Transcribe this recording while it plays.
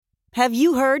Have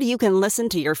you heard you can listen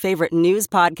to your favorite news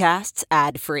podcasts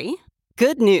ad-free?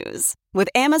 Good news. With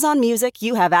Amazon Music,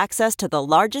 you have access to the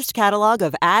largest catalog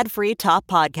of ad-free top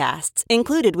podcasts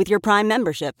included with your Prime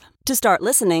membership. To start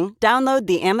listening, download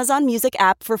the Amazon Music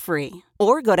app for free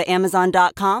or go to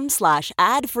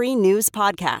amazon.com/ad-free news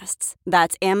podcasts.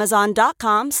 That's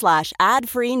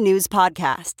amazon.com/ad-free news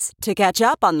podcasts to catch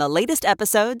up on the latest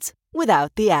episodes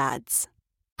without the ads.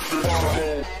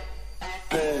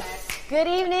 Good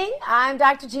evening, I'm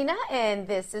Dr. Gina, and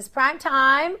this is Prime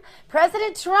Time.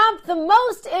 President Trump, the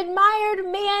most admired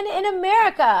man in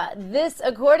America. This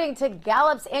according to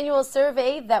Gallup's annual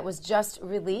survey that was just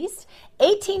released.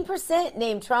 18%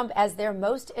 named Trump as their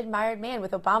most admired man,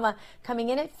 with Obama coming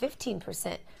in at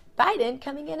 15%. Biden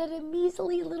coming in at a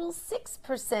measly little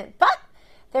 6%. But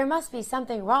there must be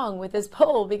something wrong with this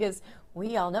poll, because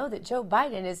we all know that Joe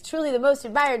Biden is truly the most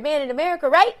admired man in America,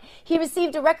 right? He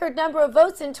received a record number of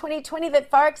votes in 2020 that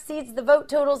far exceeds the vote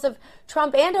totals of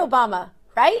Trump and Obama,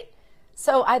 right?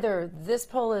 So either this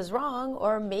poll is wrong,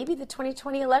 or maybe the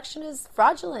 2020 election is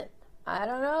fraudulent. I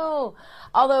don't know.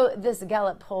 Although this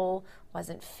Gallup poll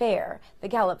wasn't fair, the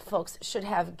Gallup folks should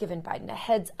have given Biden a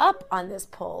heads up on this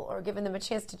poll, or given them a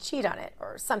chance to cheat on it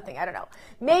or something. I don't know.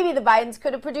 Maybe the Bidens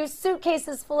could have produced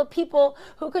suitcases full of people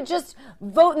who could just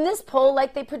vote in this poll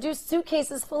like they produced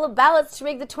suitcases full of ballots to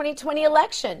rig the 2020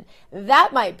 election.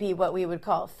 That might be what we would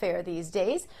call fair these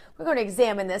days. We're going to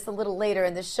examine this a little later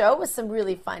in the show with some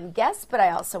really fun guests, but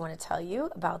I also want to tell you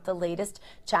about the latest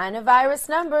China virus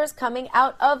numbers coming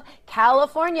out of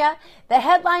California. The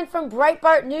headline from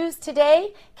Breitbart News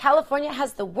today: California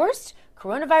has the worst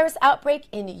coronavirus outbreak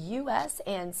in the U.S.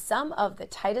 and some of the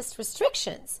tightest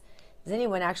restrictions. Is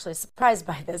anyone actually surprised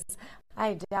by this?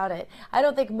 I doubt it. I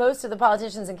don't think most of the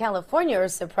politicians in California are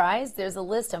surprised. There's a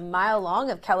list a mile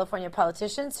long of California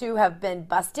politicians who have been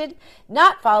busted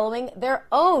not following their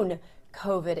own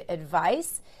COVID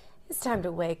advice. It's time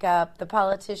to wake up. The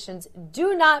politicians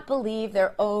do not believe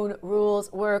their own rules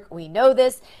work. We know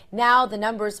this. Now the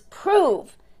numbers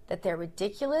prove that their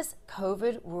ridiculous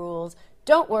COVID rules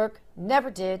don't work,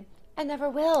 never did, and never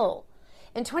will.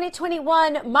 In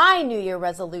 2021, my New Year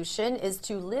resolution is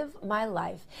to live my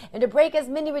life and to break as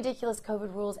many ridiculous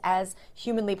COVID rules as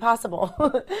humanly possible.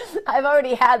 I've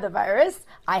already had the virus.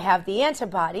 I have the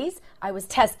antibodies. I was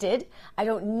tested. I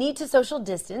don't need to social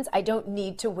distance. I don't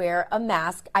need to wear a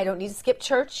mask. I don't need to skip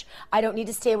church. I don't need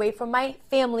to stay away from my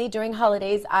family during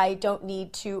holidays. I don't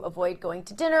need to avoid going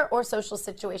to dinner or social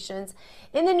situations.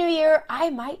 In the new year, I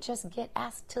might just get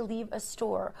asked to leave a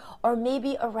store, or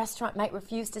maybe a restaurant might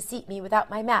refuse to seat me without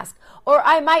my mask, or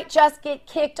I might just get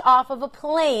kicked off of a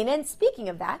plane. And speaking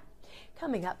of that,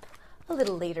 coming up a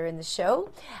little later in the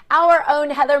show, our own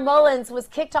Heather Mullins was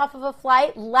kicked off of a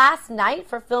flight last night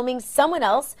for filming someone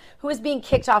else who was being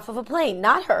kicked off of a plane.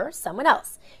 Not her, someone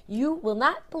else. You will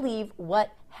not believe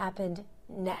what happened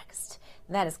next.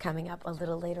 That is coming up a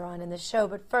little later on in the show.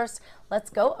 But first, let's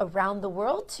go around the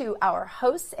world to our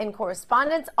hosts and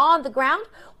correspondents on the ground,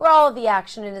 where all of the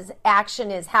action is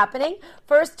happening.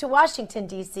 First to Washington,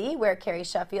 D.C., where Carrie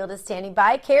Sheffield is standing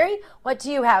by. Carrie, what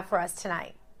do you have for us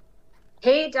tonight?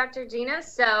 Hey, Dr. Gina.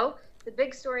 So the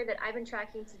big story that I've been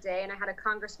tracking today, and I had a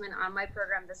congressman on my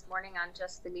program this morning on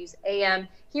Just the News AM,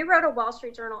 he wrote a Wall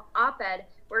Street Journal op-ed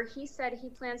where he said he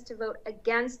plans to vote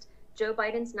against Joe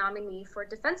Biden's nominee for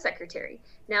defense secretary.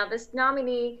 Now, this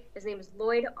nominee, his name is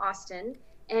Lloyd Austin,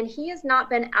 and he has not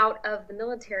been out of the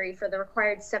military for the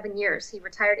required 7 years. He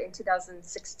retired in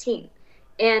 2016.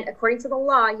 And according to the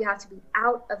law, you have to be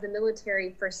out of the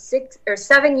military for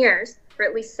 7 years, for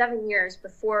at least 7 years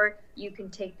before you can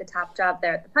take the top job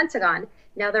there at the Pentagon.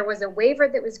 Now, there was a waiver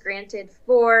that was granted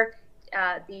for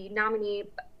the nominee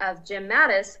of Jim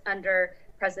Mattis under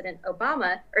President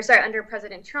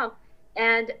Trump.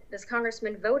 And this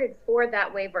congressman voted for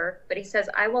that waiver, but he says,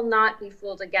 I will not be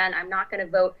fooled again. I'm not going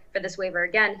to vote for this waiver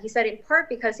again. He said in part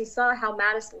because he saw how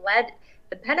Mattis led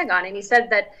the Pentagon, and he said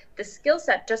that the skill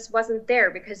set just wasn't there,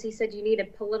 because he said you need a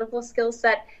political skill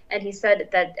set, and he said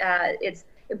that it's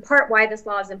in part why this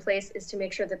law is in place is to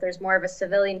make sure that there's more of a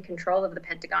civilian control of the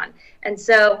Pentagon. And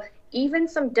so even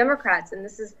some Democrats, and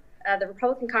this is the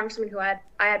Republican congressman who I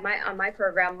had on my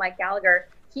program, Mike Gallagher,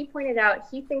 he pointed out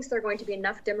he thinks there are going to be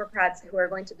enough Democrats who are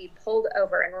going to be pulled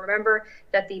over. And remember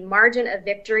that the margin of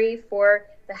victory for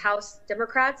the House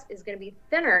Democrats is going to be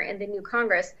thinner in the new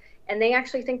Congress. And they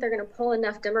actually think they're going to pull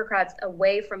enough Democrats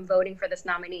away from voting for this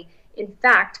nominee. In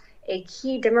fact, a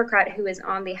key Democrat who is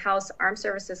on the House Armed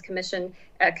Services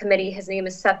Committee, his name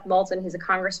is Seth Moulton. He's a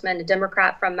congressman, a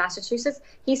Democrat from Massachusetts.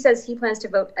 He says he plans to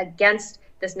vote against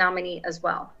this nominee as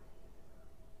well.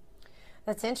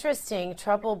 That's interesting.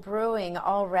 Trouble brewing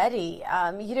already.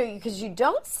 Because you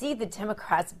don't see the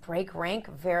Democrats break rank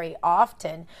very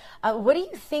often. What do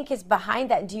you think is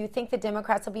behind that? Do you think the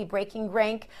Democrats will be breaking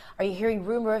rank? Are you hearing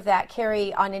rumor of that,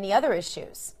 Carrie, on any other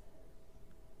issues?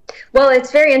 Well,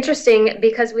 it's very interesting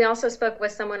because we also spoke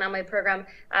with someone on my program.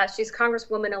 She's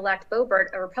Congresswoman-elect Boebert,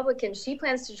 a Republican. She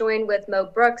plans to join with Mo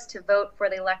Brooks to vote for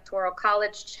the Electoral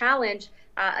College challenge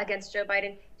against Joe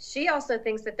Biden. She also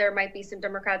thinks that there might be some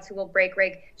Democrats who will break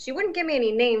rank. She wouldn't give me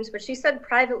any names, but she said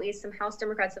privately some House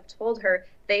Democrats have told her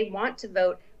they want to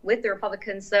vote with the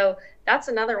Republicans. So that's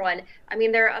another one. I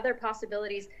mean, there are other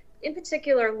possibilities. In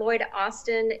particular, Lloyd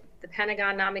Austin, the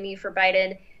Pentagon nominee for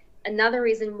Biden. Another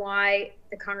reason why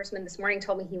the congressman this morning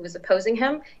told me he was opposing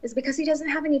him is because he doesn't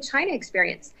have any China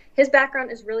experience. His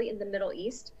background is really in the Middle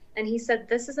East. And he said,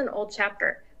 this is an old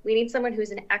chapter. We need someone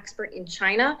who's an expert in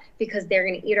China because they're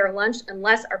going to eat our lunch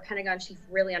unless our Pentagon chief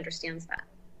really understands that.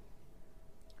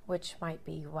 Which might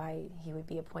be why he would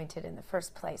be appointed in the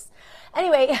first place.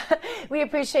 Anyway, we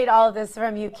appreciate all of this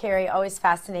from you, Carrie. Always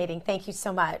fascinating. Thank you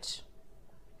so much.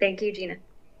 Thank you, Gina.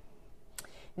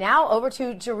 Now over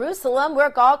to Jerusalem, where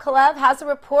Gal Kalev has a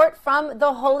report from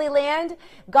the Holy Land.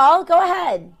 Gal, go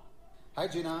ahead. Hi,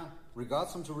 Gina.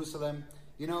 Regards from Jerusalem.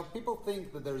 You know, people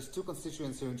think that there's two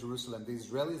constituents here in Jerusalem, the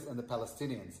Israelis and the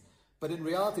Palestinians. But in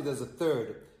reality, there's a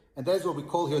third, and that is what we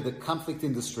call here the conflict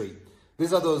industry.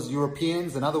 These are those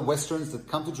Europeans and other Westerns that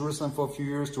come to Jerusalem for a few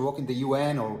years to work in the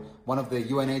UN or one of the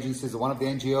UN agencies or one of the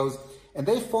NGOs, and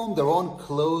they form their own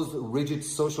closed, rigid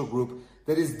social group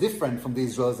that is different from the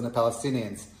Israelis and the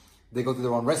Palestinians. They go to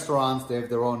their own restaurants, they have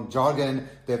their own jargon,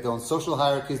 they have their own social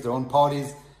hierarchies, their own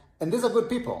parties, and these are good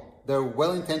people. They're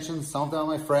well-intentioned, some of them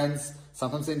are my friends,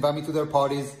 sometimes they invite me to their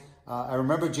parties. I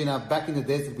remember, Gina, back in the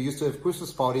days that we used to have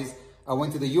Christmas parties, I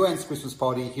went to the UN's Christmas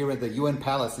party here at the UN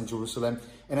Palace in Jerusalem,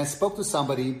 and I spoke to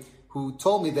somebody who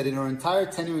told me that in her entire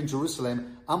tenure in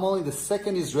Jerusalem, I'm only the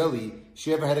second Israeli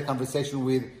she ever had a conversation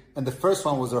with, and the first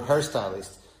one was her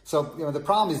hairstylist. So, the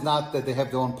problem is not that they have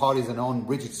their own parties and their own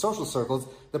rigid social circles.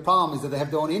 The problem is that they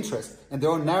have their own interest and their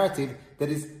own narrative that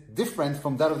is different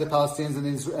from that of the Palestinians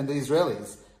and the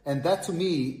Israelis. And that, to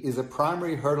me, is a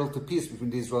primary hurdle to peace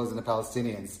between the Israelis and the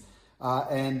Palestinians.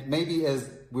 And maybe as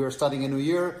we are starting a new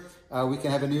year, we can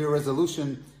have a New Year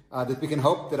resolution that we can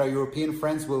hope that our European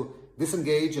friends will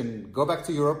disengage and go back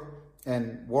to Europe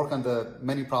and work on the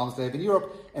many problems they have in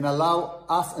Europe and allow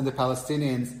us and the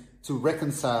Palestinians to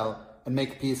reconcile and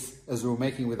make peace as we're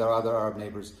making with our other Arab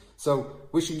neighbors. So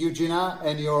wishing you, Gina,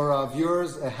 and your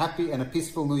viewers a happy and a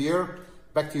peaceful New Year.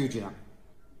 Back to you, Gina.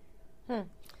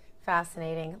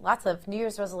 Fascinating. Lots of New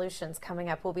Year's resolutions coming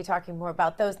up. We'll be talking more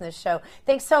about those in this show.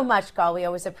 Thanks so much, Gal. We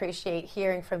always appreciate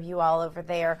hearing from you all over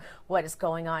there, what is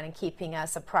going on and keeping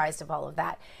us apprised of all of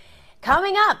that.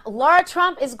 Coming up, Lara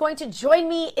Trump is going to join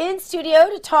me in studio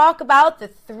to talk about the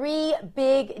 3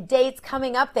 big dates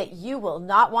coming up that you will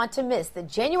not want to miss. The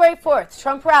January 4th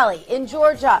Trump rally in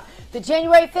Georgia, the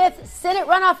January 5th Senate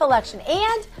runoff election,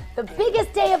 and the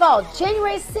biggest day of all,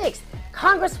 January 6th,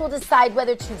 Congress will decide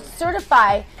whether to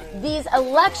certify these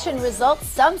election results.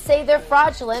 Some say they're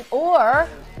fraudulent, or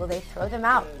will they throw them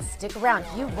out? Stick around.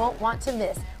 You won't want to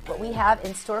miss what we have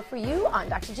in store for you on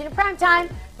Dr. Gina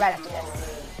Primetime right after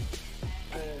this.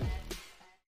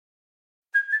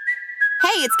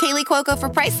 Hey, it's Kaylee Cuoco for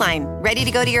Priceline. Ready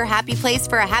to go to your happy place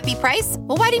for a happy price?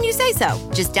 Well, why didn't you say so?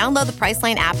 Just download the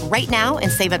Priceline app right now and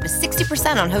save up to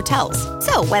 60% on hotels.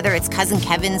 So whether it's Cousin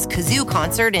Kevin's Kazoo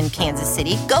Concert in Kansas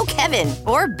City, go Kevin,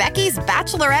 or Becky's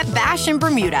Bachelorette Bash in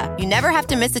Bermuda, you never have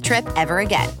to miss a trip ever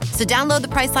again. So download the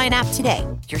Priceline app today.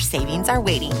 Your savings are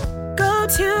waiting. Go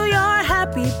to your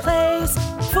happy place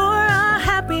for a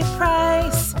happy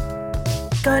price.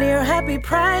 Go to your happy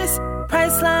price,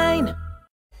 Priceline.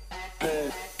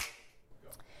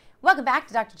 Welcome back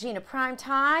to Dr. Gina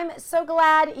Primetime. So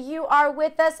glad you are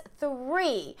with us.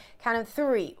 3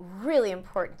 really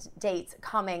important dates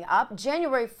coming up.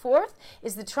 January 4th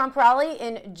is the Trump rally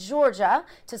in Georgia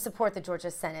to support the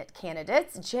Georgia Senate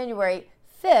candidates. January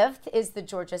 5th is the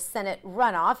Georgia Senate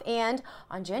runoff. And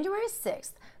on January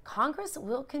 6th, Congress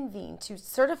will convene to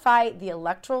certify the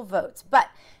electoral votes. But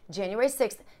January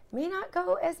 6th may not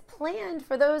go as planned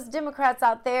for those Democrats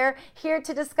out there. Here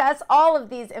to discuss all of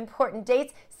these important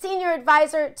dates, senior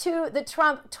advisor to the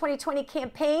Trump 2020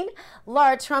 campaign,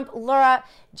 Lara Trump. Lara,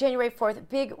 January 4th,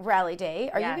 big rally day.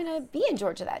 Are you going to be in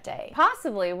Georgia that day?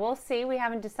 Possibly. We'll see. We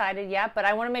haven't decided yet, but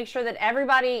I want to make sure that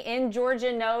everybody in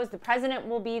Georgia knows the president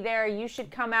will be there. You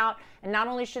should come out, and not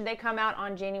only should they come out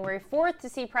on January 4th to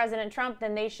see President Trump,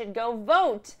 then they should go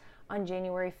vote on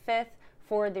January 5th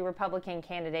for the Republican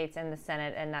candidates in the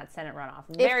Senate and that Senate runoff.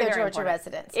 If they're Georgia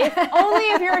residents. Only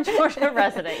if you're a Georgia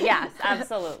resident. Yes,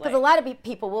 absolutely. Because a lot of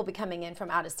people will be coming in from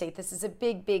out of state. This is a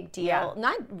big, big deal. Yeah.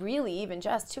 Not really even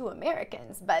just to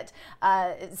Americans, but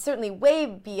certainly way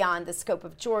beyond the scope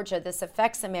of Georgia. This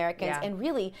affects Americans and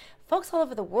really folks all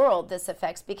over the world this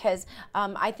affects, because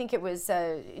I think it was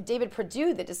David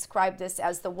Perdue that described this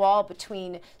as the wall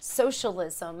between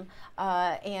socialism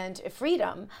and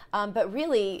freedom. But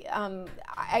really,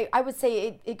 I would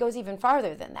say it goes even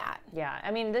farther than that. Yeah,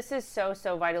 I mean, this is so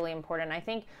vitally important. I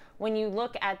think when you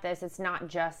look at this, it's not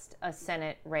just a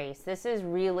Senate race. This is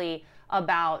really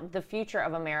about the future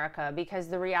of America, because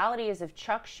the reality is if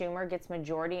Chuck Schumer gets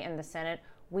majority in the Senate,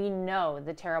 we know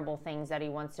the terrible things that he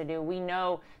wants to do. We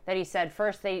know that he said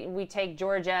first we take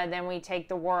Georgia, then we take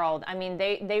the world. I mean,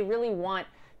 they really want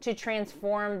to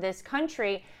transform this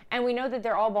country, and we know that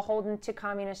they're all beholden to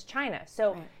communist China.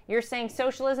 So you're saying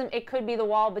socialism, it could be the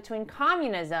wall between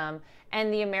communism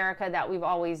and the America that we've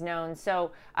always known.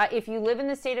 So if you live in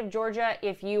the state of Georgia,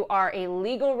 if you are a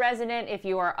legal resident, if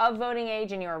you are of voting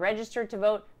age and you are registered to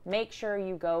vote, make sure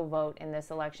you go vote in this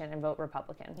election and vote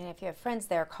Republican. And if you have friends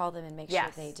there, call them and make sure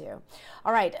they do.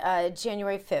 All right,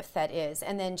 January 5th, that is.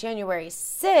 And then January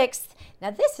 6th, now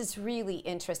this is really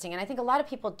interesting, and I think a lot of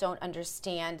people don't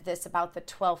understand this about the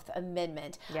 12th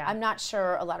Amendment. Yeah. I'm not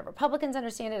sure a lot of Republicans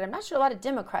understand it. I'm not sure a lot of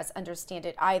Democrats understand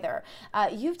it either.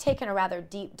 You've taken a rather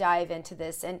deep dive into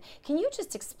this, and can you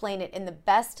just explain it in the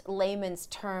best layman's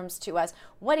terms to us?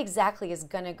 What exactly is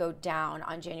going to go down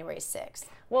on January 6th?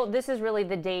 Well, this is really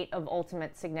the date of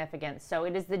ultimate significance. So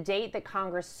it is the date that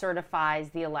Congress certifies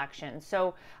the election.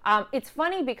 So it's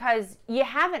funny because you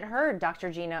haven't heard,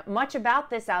 Dr. Gina, much about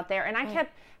this out there. And I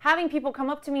kept having people come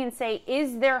up to me and say,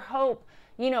 is there hope,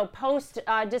 post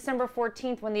December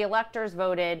 14th when the electors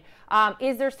voted?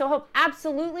 Is there still hope?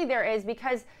 Absolutely there is,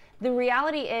 because the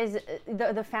reality is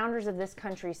the founders of this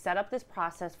country set up this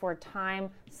process for a time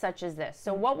such as this.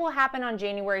 So what will happen on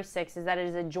January 6th is that it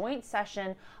is a joint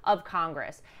session of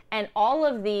Congress, and all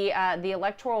of the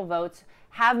electoral votes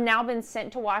have now been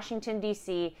sent to Washington,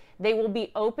 D.C. They will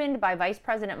be opened by Vice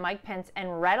President Mike Pence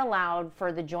and read aloud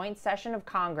for the joint session of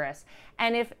Congress.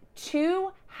 And if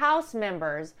 2 House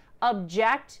members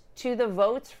object to the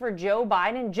votes for Joe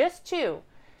Biden, just 2,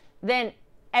 then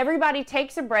everybody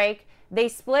takes a break. They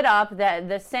split up,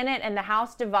 the Senate and the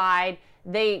House divide,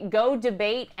 they go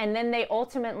debate, and then they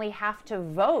ultimately have to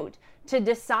vote to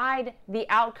decide the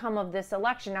outcome of this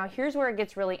election. Now, here's where it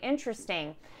gets really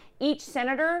interesting. Each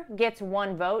senator gets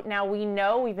 1 vote. Now, we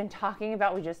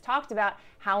just talked about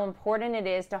how important it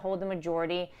is to hold the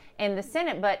majority in the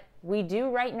Senate, but we do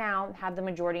right now have the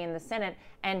majority in the Senate,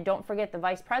 and don't forget the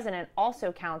vice president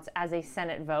also counts as a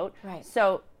Senate vote. Right.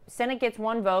 So Senate gets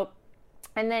 1 vote.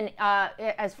 And then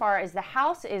as far as the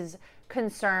House is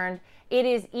concerned, it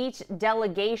is each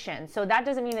delegation. So that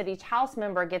doesn't mean that each House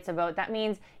member gets a vote. That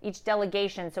means each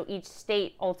delegation, so each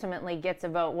state ultimately gets a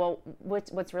vote. Well,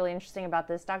 what's really interesting about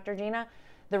this, Dr. Gina,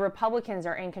 the Republicans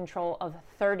are in control of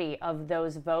 30 of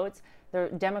those votes.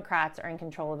 The Democrats are in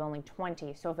control of only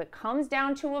 20. So if it comes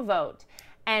down to a vote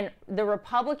and the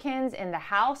Republicans in the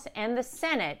House and the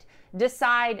Senate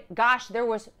decide, gosh, there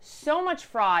was so much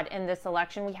fraud in this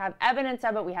election. We have evidence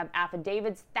of it. We have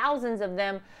affidavits, thousands of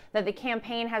them, that the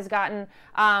campaign has gotten.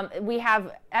 We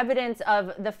have evidence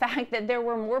of the fact that there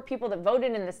were more people that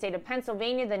voted in the state of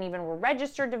Pennsylvania than even were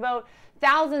registered to vote.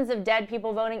 Thousands of dead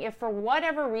people voting. If for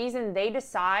whatever reason they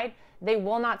decide they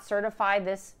will not certify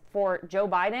this for Joe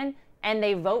Biden and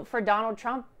they vote for Donald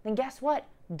Trump, then guess what?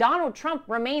 Donald Trump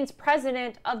remains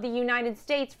president of the United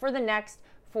States for the next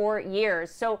 4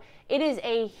 years. So it is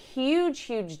a huge,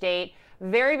 huge date.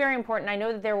 Very, very important. I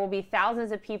know that there will be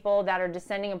thousands of people that are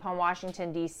descending upon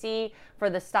Washington, D.C. for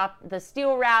the Stop the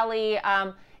Steal rally.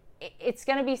 It's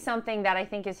going to be something that I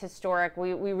think is historic.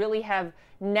 We really have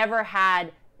never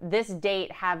had this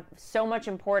date have so much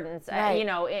importance,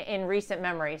 in recent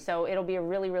memory. So it'll be a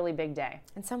really, really big day.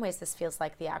 In some ways, this feels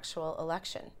like the actual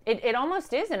election. It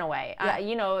almost is in a way,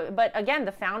 but again,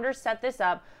 the founders set this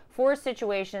up for a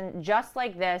situation just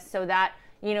like this so that,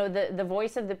 the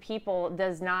voice of the people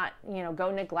does not,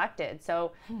 go neglected,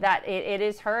 so that it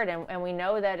is heard. And we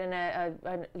know that in a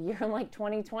year like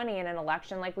 2020, in an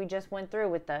election like we just went through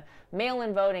with the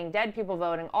mail-in voting, dead people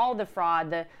voting, all the fraud,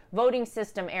 the voting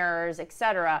system errors,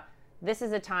 etc., this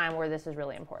is a time where this is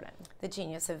really important. The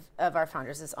genius of our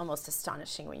founders is almost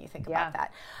astonishing when you think Yeah. about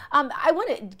that. I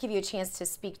want to give you a chance to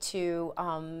speak to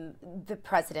the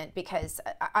president, because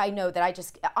I know that I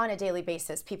just, on a daily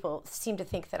basis, people seem to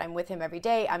think that I'm with him every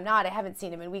day. I'm not. I haven't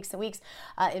seen him in weeks and weeks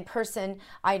in person.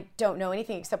 I don't know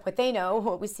anything except what they know,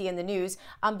 what we see in the news.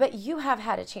 But you have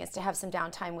had a chance to have some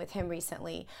downtime with him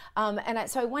recently.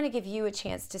 So I want to give you a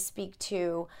chance to speak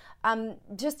to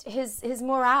just his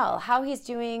morale, how he's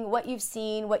doing, what you've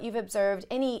seen, what you've observed,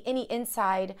 any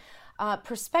inside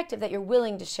perspective that you're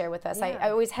willing to share with us. Yeah.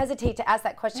 I always hesitate to ask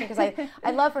that question because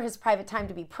I love for his private time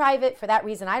to be private. For that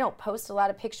reason, I don't post a lot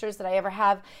of pictures that I ever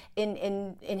have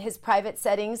in his private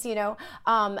settings,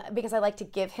 because I like to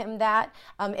give him that.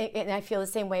 And I feel the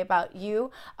same way about you.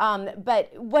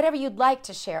 But whatever you'd like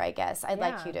to share, I guess, I'd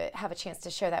like you to have a chance to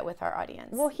share that with our audience.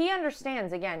 Well, he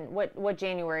understands, again, what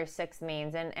January 6th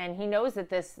means, and he knows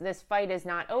that this fight is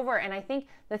not over. And I think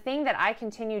the thing that I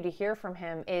continue to hear from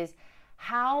him is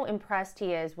how impressed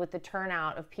he is with the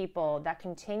turnout of people that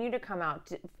continue to come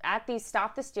out at these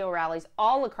Stop the Steal rallies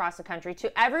all across the country.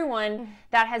 To everyone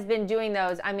that has been doing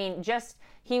those, I mean, just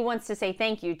he wants to say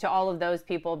thank you to all of those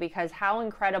people, because how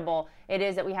incredible it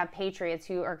is that we have patriots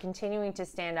who are continuing to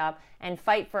stand up and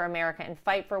fight for America and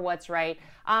fight for what's right.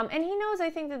 And he knows, I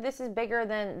think, that this is bigger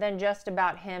than just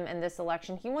about him and this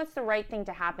election. He wants the right thing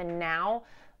to happen now,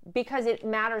 because it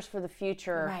matters for the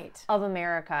future of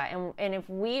America. And if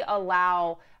we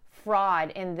allow fraud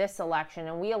in this election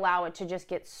and we allow it to just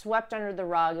get swept under the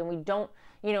rug, and we don't,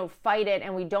 fight it,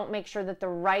 and we don't make sure that the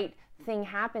right thing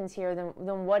happens here,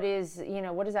 then what does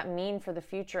that mean for the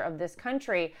future of this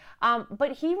country?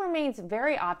 But he remains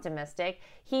very optimistic.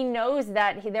 He knows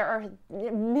that there are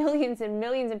millions and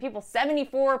millions of people,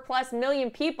 74 plus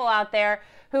million people out there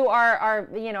who are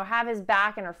have his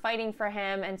back and are fighting for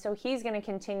him. And so he's going to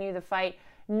continue the fight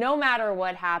no matter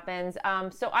what happens.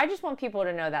 So I just want people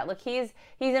to know that. Look, he's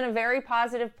in a very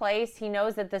positive place. He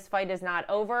knows that this fight is not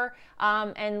over.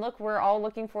 And look, we're all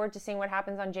looking forward to seeing what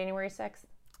happens on January 6th.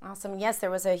 Awesome. Yes,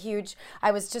 there was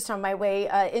I was just on my way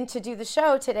in to do the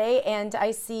show today, and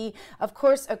I see, of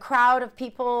course, a crowd of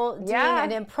people doing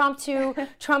an impromptu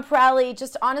Trump rally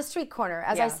just on a street corner,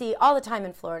 as I see all the time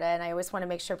in Florida. And I always want to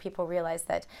make sure people realize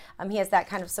that he has that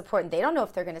kind of support, and they don't know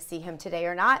if they're going to see him today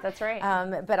or not. That's right.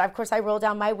 But of course, I roll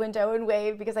down my window and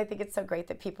wave, because I think it's so great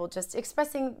that people just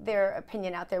expressing their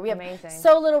opinion out there. We have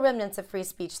so little remnants of free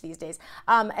speech these days.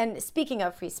 And speaking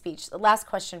of free speech, the last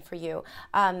question for you.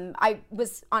 I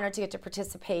was honored to get to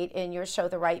participate in your show,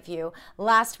 The Right View,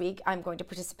 last week. I'm going to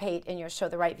participate in your show,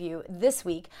 The Right View, this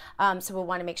week. So we'll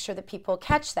want to make sure that people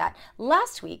catch that.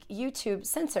 Last week, YouTube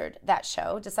censored that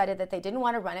show, decided that they didn't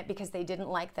want to run it because they didn't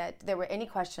like that there were any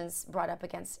questions brought up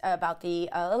about the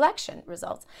election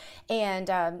results.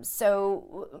 And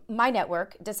so my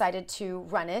network decided to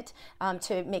run it,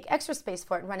 to make extra space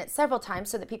for it, and run it several times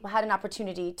so that people had an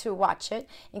opportunity to watch it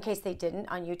in case they didn't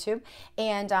on YouTube.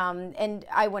 And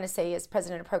I want to say, as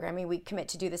president of programming, we commit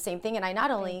to do the same thing. And I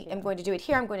not only am going to do it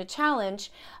here, I'm going to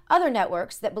challenge other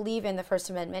networks that believe in the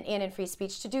First Amendment and in free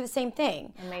speech to do the same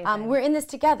thing. Amazing. We're in this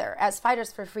together as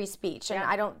fighters for free speech. And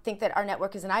I don't think that our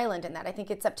network is an island in that. I think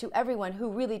it's up to everyone who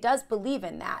really does believe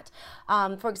in that.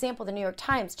 For example, the New York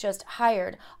Times just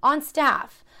hired on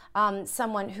staff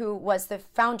someone who was the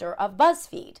founder of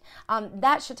BuzzFeed.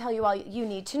 That should tell you all you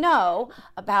need to know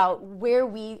about where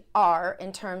we are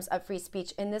in terms of free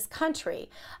speech in this country.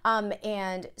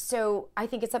 And so I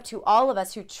think it's up to all of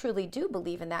us who truly do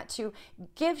believe in that to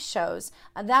give shows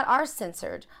that are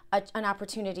censored an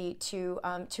opportunity to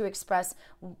express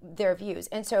their views.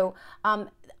 And so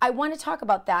I want to talk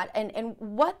about that and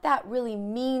what that really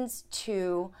means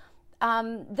to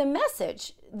the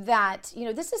message that,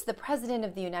 this is the President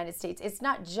of the United States. It's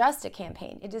not just a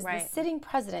campaign. It is the sitting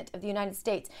President of the United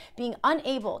States being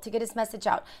unable to get his message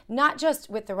out, not just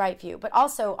with The Right View, but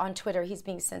also on Twitter. He's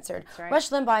being censored. Rush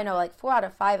Limbaugh, I know 4 out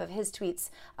of 5 of his tweets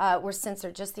were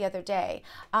censored just the other day.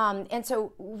 And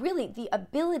so really the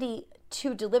ability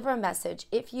to deliver a message,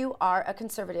 if you are a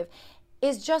conservative,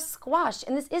 is just squashed.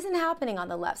 And this isn't happening on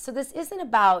the left. So this isn't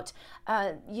about,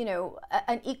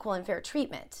 an equal and fair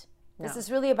treatment. This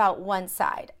is really about one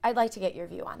side. I'd like to get your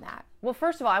view on that. Well,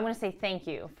 first of all, I want to say thank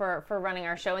you for running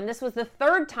our show. And this was the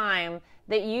 3rd time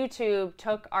that YouTube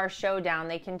took our show down.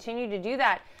 They continue to do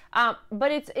that.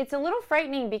 But it's a little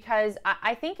frightening because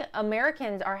I think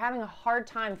Americans are having a hard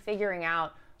time figuring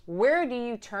out, where do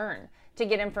you turn to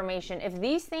get information? If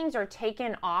these things are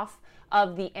taken off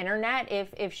of the internet,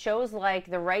 if shows like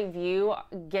The Right View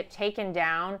get taken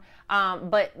down,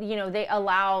 but they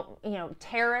allow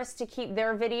terrorists to keep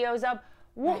their videos up,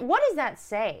 What does that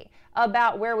say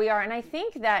about where we are? And I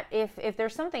think that if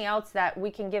there's something else that we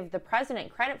can give the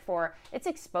president credit for, it's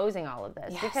exposing all of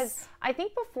this. Yes. Because I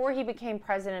think before he became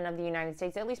president of the United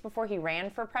States, at least before he ran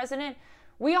for president,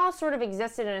 we all sort of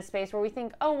existed in a space where we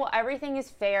think, oh, well, everything is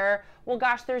fair. Well,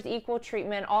 gosh, there's equal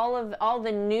treatment. All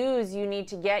the news you need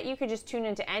to get, you could just tune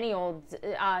into any old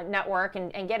network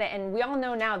and get it. And we all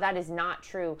know now that is not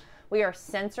true. We are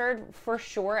censored for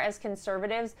sure as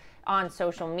conservatives on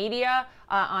social media,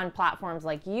 on platforms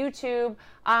like YouTube,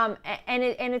 and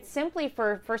it's simply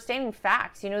for stating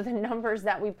facts. You know, the numbers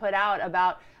that we put out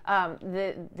about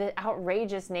the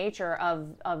outrageous nature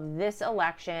of this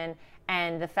election,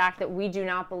 and the fact that we do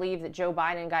not believe that Joe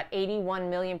Biden got 81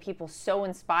 million people so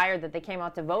inspired that they came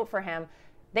out to vote for him.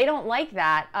 They don't like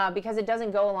that because it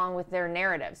doesn't go along with their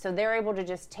narrative. So they're able to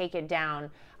just take it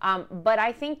down. But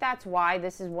I think that's why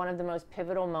this is one of the most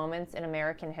pivotal moments in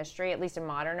American history, at least in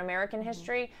modern American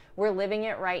history. We're living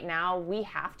it right now. We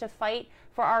have to fight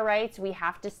for our rights. We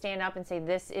have to stand up and say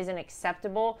this isn't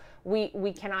acceptable.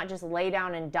 We cannot just lay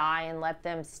down and die and let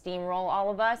them steamroll all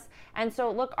of us. And so,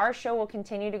 look, our show will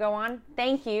continue to go on.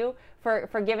 Thank you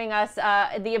for giving us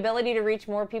the ability to reach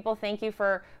more people. Thank you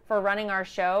for running our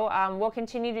show. We'll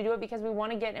continue to do it because we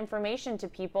want to get information to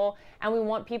people, and we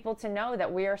want people to know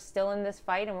that we are still in this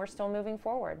fight and we're still moving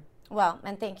forward. Well,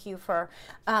 and thank you for,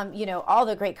 all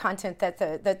the great content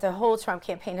that the whole Trump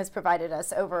campaign has provided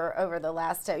us over the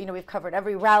last, we've covered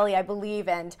every rally, I believe,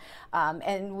 and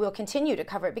we'll continue to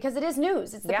cover it because it is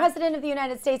news. It's the president of the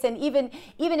United States, and even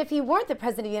if he weren't the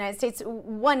president of the United States,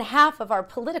 one half of our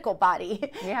political body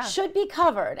should be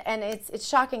covered, and it's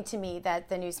shocking to me that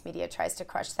the news media tries to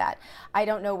crush that. I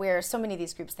don't know where so many of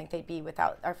these groups think they'd be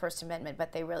without our First Amendment,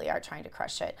 but they really are trying to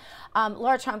crush it.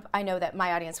 Lara Trump, I know that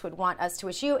my audience would want us to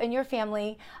wish you and your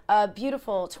family a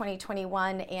beautiful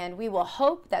 2021, and we will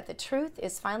hope that the truth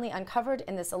is finally uncovered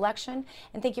in this election.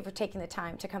 And thank you for taking the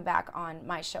time to come back on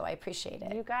my show. I appreciate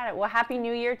it. You got it. Well, Happy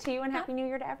New Year to you, and Happy New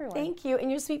Year to everyone. Thank you, and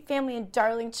your sweet family and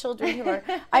darling children who are,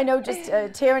 I know, just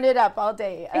tearing it up all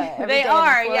day. Every they day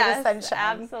are, in yes,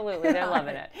 sunshine. Absolutely. They're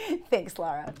loving it. Thanks,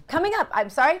 Lara. Coming up,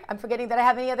 I'm sorry, I'm forgetting that I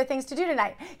have any other things to do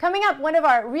tonight. Coming up, one of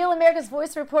our Real America's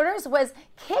Voice reporters was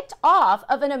kicked off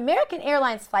of an American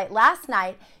Airlines flight last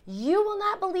night. You will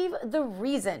not believe the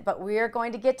reason, but we're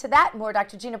going to get to that. More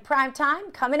Dr. Gina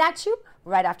Primetime coming at you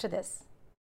right after this.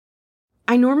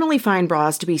 I normally find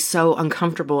bras to be so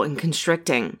uncomfortable and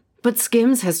constricting, but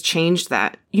Skims has changed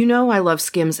that. You know I love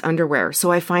Skims underwear,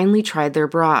 so I finally tried their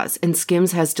bras, and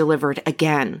Skims has delivered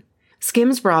again.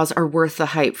 Skims bras are worth the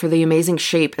hype for the amazing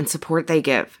shape and support they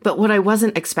give, but what I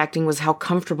wasn't expecting was how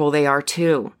comfortable they are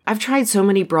too. I've tried so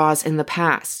many bras in the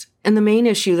past, and the main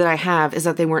issue that I have is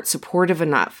that they weren't supportive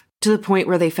enough, to the point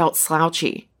where they felt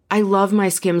slouchy. I love my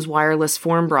Skims wireless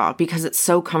form bra because it's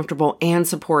so comfortable and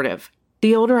supportive.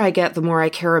 The older I get, the more I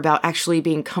care about actually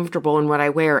being comfortable in what I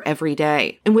wear every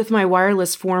day. And with my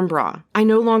wireless form bra, I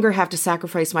no longer have to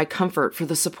sacrifice my comfort for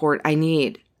the support I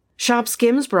need. Shop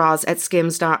Skims bras at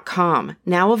skims.com,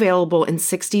 now available in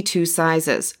 62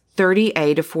 sizes,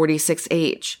 30A to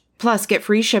 46H. Plus, get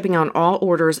free shipping on all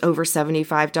orders over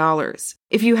 $75.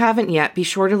 If you haven't yet, be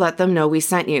sure to let them know we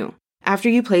sent you. After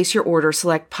you place your order,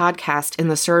 select Podcast in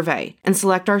the survey and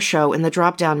select our show in the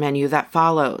drop-down menu that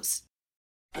follows.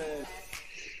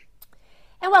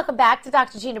 And welcome back to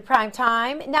Dr. Gina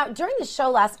Primetime. Now, during the show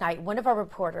last night, one of our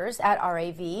reporters at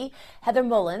RAV, Heather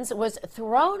Mullins, was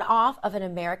thrown off of an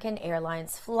American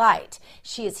Airlines flight.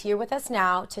 She is here with us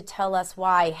now to tell us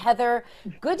why. Heather,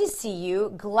 good to see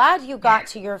you. Glad you got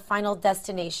to your final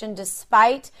destination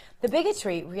despite the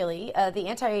bigotry, really, the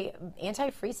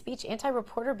anti-free speech,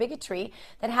 anti-reporter bigotry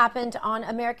that happened on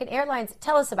American Airlines.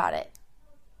 Tell us about it.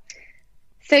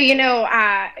 So,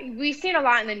 we've seen a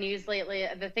lot in the news lately,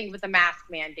 the thing with the mask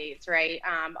mandates, right?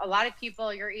 A lot of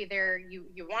people, you're either,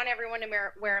 you want everyone to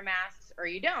wear a mask or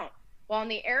you don't. Well, in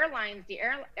the airlines,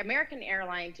 American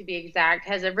Airline, to be exact,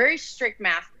 has a very strict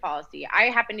mask policy. I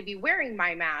happen to be wearing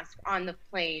my mask on the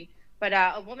plane, but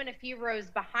a woman a few rows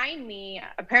behind me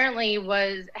apparently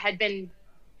had been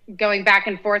going back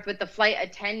and forth with the flight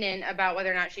attendant about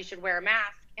whether or not she should wear a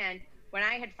mask. And when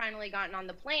I had finally gotten on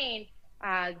the plane,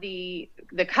 the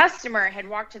customer had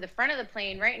walked to the front of the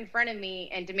plane right in front of me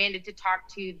and demanded to talk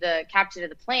to the captain of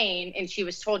the plane, and she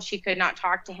was told she could not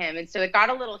talk to him. And so it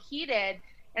got a little heated,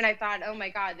 and I thought, oh my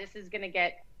God, this is going to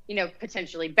get,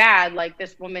 potentially bad. Like,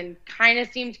 this woman kind of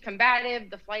seemed combative.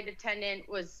 The flight attendant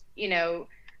was,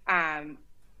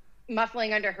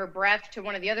 muffling under her breath to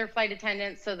one of the other flight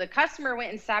attendants. So the customer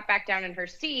went and sat back down in her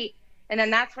seat. And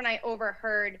then that's when I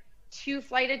overheard two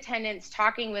flight attendants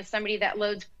talking with somebody that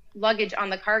loads luggage on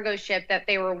the cargo ship that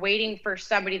they were waiting for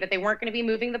somebody, that they weren't going to be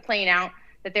moving the plane out,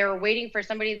 that they were waiting for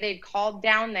somebody they'd called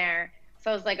down there.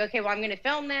 So I was like, okay, well, I'm going to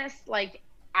film this. Like,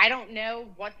 I don't know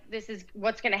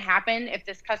what's going to happen, if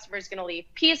this customer is going to leave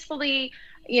peacefully,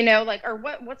 like, or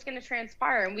what's going to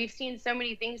transpire. And we've seen so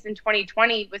many things in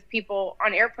 2020 with people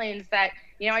on airplanes that,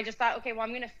 I just thought, okay, well, I'm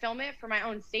going to film it for my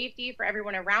own safety, for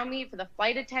everyone around me, for the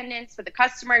flight attendants, for the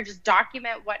customer, just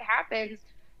document what happens.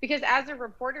 Because as a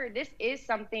reporter, this is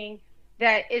something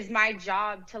that is my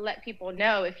job to let people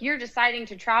know. If you're deciding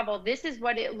to travel, this is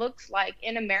what it looks like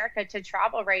in America to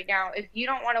travel right now. If you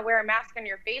don't want to wear a mask on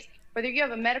your face, whether you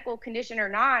have a medical condition or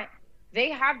not, they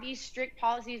have these strict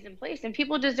policies in place, and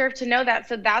people deserve to know that.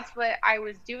 So that's what I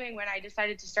was doing when I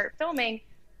decided to start filming.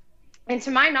 And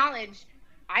to my knowledge,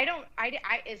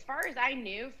 as far as I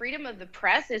knew, freedom of the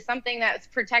press is something that's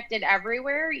protected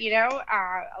everywhere.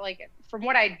 Like from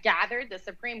what I gathered, the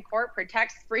Supreme Court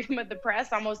protects freedom of the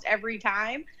press almost every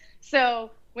time.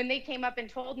 So when they came up and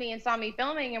told me and saw me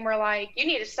filming and were like, you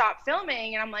need to stop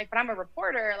filming. And I'm like, but I'm a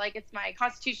reporter. Like, it's my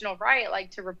constitutional right,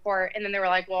 like, to report. And then they were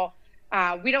like, well,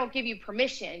 we don't give you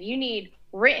permission. You need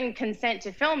written consent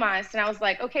to film us. And I was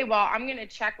like, okay, well, I'm going to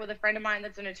check with a friend of mine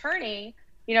that's an attorney,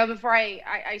 before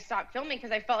I stopped filming,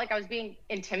 because I felt like I was being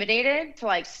intimidated to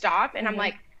like stop. And I'm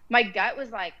like, my gut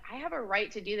was like, I have a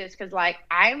right to do this, because like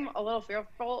I'm a little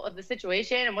fearful of the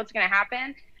situation and what's going to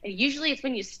happen. And usually it's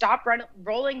when you stop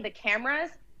rolling the cameras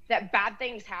that bad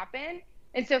things happen.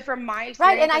 And so from my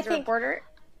experience as a reporter,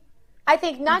 I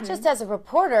think not just as a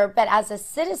reporter, but as a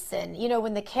citizen,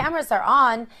 when the cameras are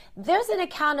on, there's an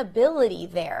accountability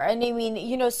there. And I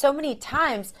mean, so many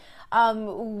times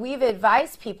we've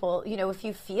advised people, if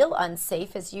you feel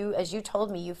unsafe, as you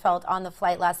told me you felt on the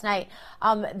flight last night,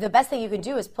 the best thing you can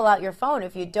do is pull out your phone.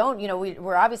 If you don't,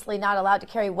 we're obviously not allowed to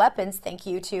carry weapons, thank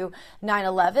you to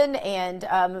 9/11,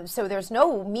 and so there's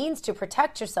no means to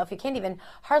protect yourself. You can't even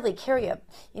hardly carry a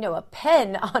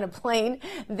pen on a plane.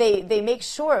 They make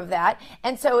sure of that.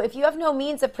 And so if you have no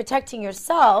means of protecting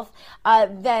yourself,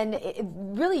 then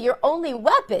really your only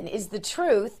weapon is the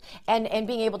truth and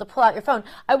being able to pull out your phone.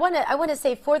 I want to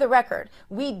say, for the record,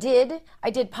 I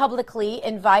did publicly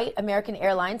invite American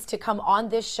Airlines to come on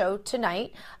this show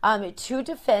tonight to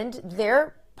defend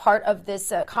their part of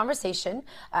this conversation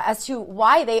as to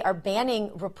why they are banning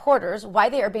reporters, why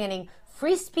they are banning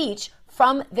free speech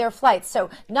from their flights. So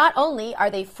not only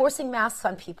are they forcing masks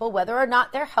on people, whether or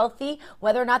not they're healthy,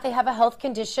 whether or not they have a health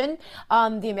condition,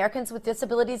 the Americans with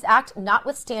Disabilities Act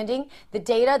notwithstanding, the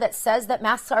data that says that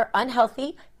masks are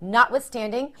unhealthy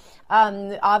notwithstanding,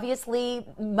 obviously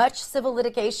much civil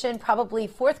litigation probably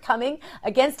forthcoming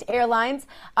against airlines.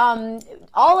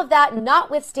 All of that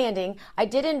notwithstanding, I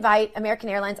did invite American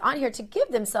Airlines on here to give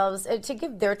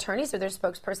their attorneys or their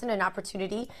spokesperson an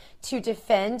opportunity to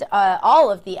defend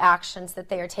all of the actions that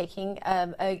they are taking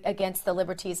against the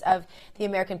liberties of the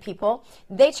American people.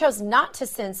 They chose not to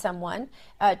send someone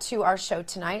to our show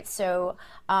tonight, so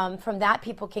from that,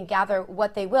 people can gather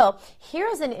what they will.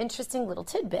 Here's an interesting little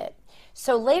tidbit.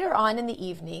 So later on in the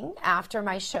evening, after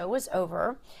my show was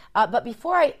over, but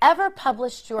before I ever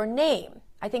published your name,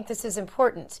 I think this is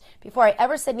important, before I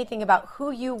ever said anything about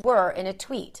who you were in a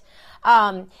tweet,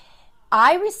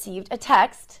 I received a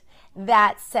text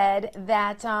that said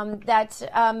that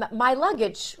my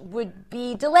luggage would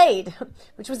be delayed,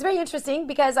 which was very interesting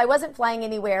because I wasn't flying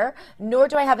anywhere, nor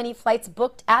do I have any flights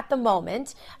booked at the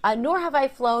moment, nor have I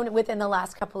flown within the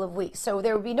last couple of weeks. So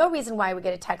there would be no reason why I would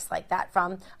get a text like that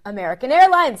from American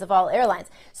Airlines, of all airlines.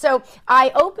 So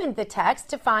I opened the text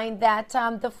to find that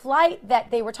the flight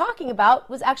that they were talking about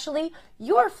was actually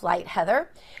your flight, Heather.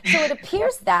 So it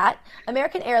appears that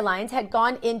American Airlines had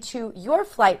gone into your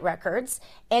flight records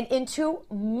and into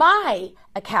my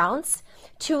accounts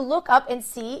to look up and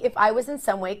see if I was in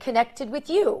some way connected with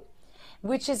you,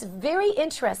 which is very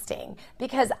interesting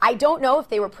because I don't know if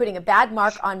they were putting a bad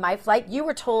mark on my flight. You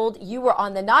were told you were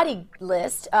on the naughty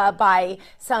list by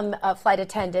some flight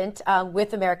attendant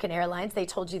with American Airlines. They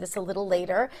told you this a little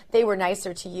later. They were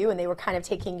nicer to you and they were kind of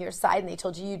taking your side, and they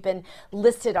told you you'd been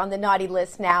listed on the naughty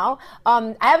list now.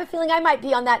 I have a feeling I might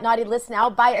be on that naughty list now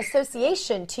by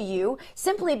association to you,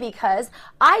 simply because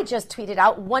I just tweeted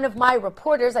out one of my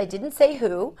reporters, I didn't say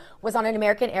who, was on an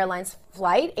American Airlines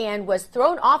flight and was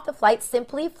thrown off the flight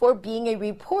simply for being a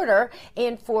reporter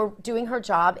and for doing her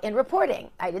job in reporting.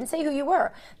 I didn't say who you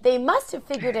were. They must have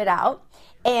figured it out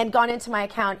and gone into my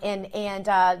account and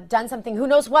done something, who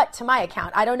knows what, to my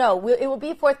account. I don't know. It will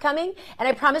be forthcoming, and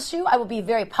I promise you I will be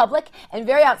very public and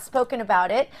very outspoken about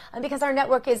it, because our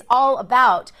network is all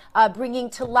about bringing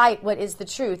to light what is the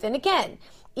truth. And again,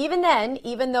 even then,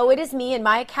 even though it is me and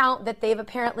my account that they've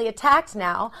apparently attacked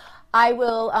now, I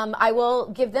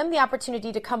will give them the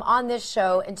opportunity to come on this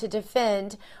show and to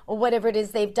defend whatever it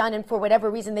is they've done, and for whatever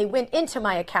reason they went into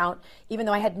my account, even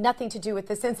though I had nothing to do with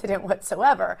this incident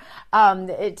whatsoever,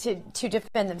 to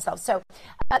defend themselves. So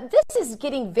this is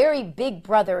getting very big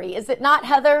brothery, is it not,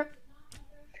 Heather?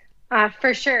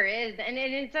 For sure is. And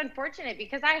it's unfortunate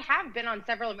because I have been on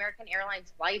several American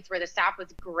Airlines flights where the staff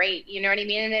was great. You know what I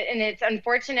mean? And it's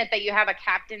unfortunate that you have a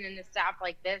captain and the staff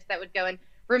like this that would go and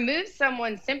remove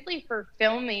someone simply for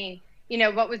filming,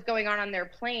 what was going on their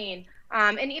plane.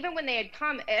 And even when they had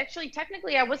come, actually,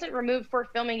 technically, I wasn't removed for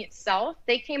filming itself.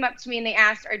 They came up to me and they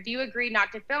asked, do you agree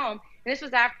not to film? And this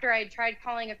was after I had tried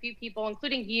calling a few people,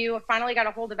 including you. I finally got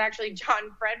a hold of actually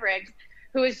John Fredericks,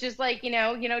 who was just like,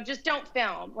 just don't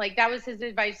film. Like, that was his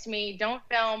advice to me. Don't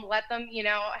film. Let them,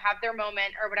 have their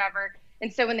moment or whatever.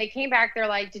 And so when they came back, they're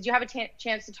like, did you have a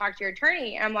chance to talk to your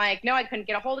attorney? And I'm like, no, I couldn't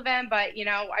get a hold of him. But,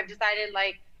 I've decided,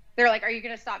 they're like, are you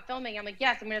going to stop filming? I'm like,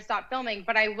 yes, I'm going to stop filming.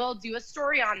 But I will do a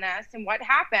story on this and what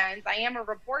happens. I am a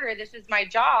reporter. This is my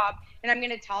job. And I'm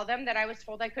going to tell them that I was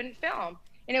told I couldn't film.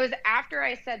 And it was after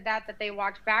I said that they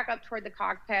walked back up toward the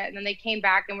cockpit, and then they came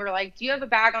back and were like, do you have a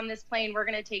bag on this plane? We're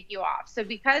going to take you off. So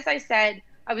because I said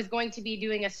I was going to be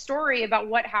doing a story about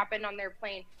what happened on their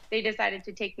plane, they decided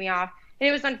to take me off. And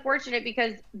it was unfortunate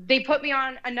because they put me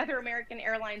on another American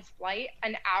Airlines flight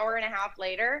an hour and a half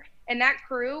later. And that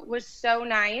crew was so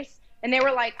nice. And they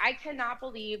were like, I cannot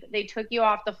believe they took you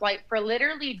off the flight for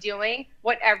literally doing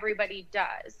what everybody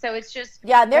does. So it's just,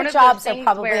 yeah, and their jobs are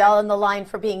probably all in the line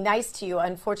for being nice to you,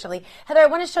 unfortunately. Heather, I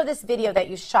want to show this video that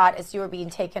you shot as you were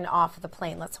being taken off the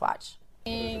plane. Let's watch.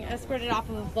 Being escorted off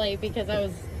of a flight because I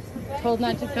was told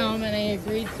not to film and I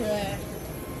agreed to it.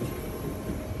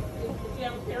 Did you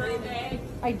have a carry bag?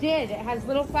 I did. It has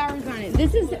little flowers on it.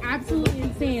 This is absolutely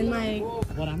insane. Like,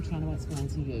 what I'm trying to explain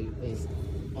to you is,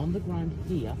 on the ground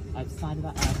here, outside of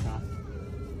that aircraft,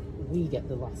 we get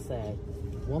the last say.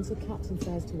 Once a captain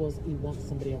says to us he wants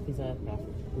somebody off his aircraft,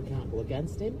 we can't go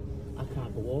against him, I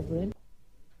can't go over him.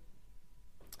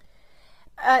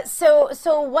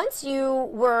 So once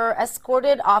you were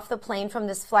escorted off the plane from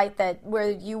this flight where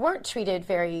you weren't treated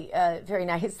very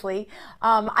nicely,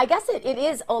 I guess it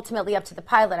is ultimately up to the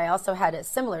pilot. I also had a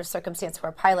similar circumstance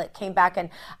where a pilot came back, and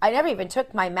I never even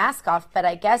took my mask off, but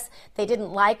I guess they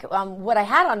didn't like what I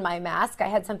had on my mask. I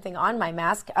had something on my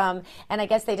mask, and I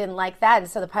guess they didn't like that, and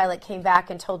so the pilot came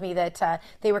back and told me that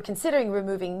they were considering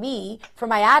removing me for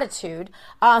my attitude.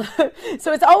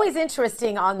 So it's always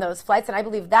interesting on those flights, and I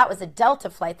believe that was a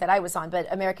Delta flight that I was on, but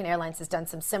American Airlines has done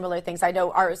some similar things. I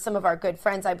know some of our good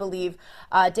friends, I believe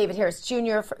David Harris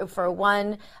Jr. for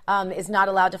one is not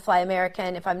allowed to fly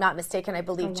American. If I'm not mistaken, I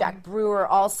believe Jack Brewer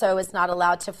also is not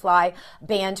allowed to fly,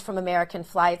 banned from American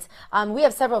flights. We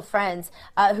have several friends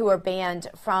who are banned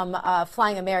from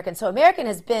flying American. So American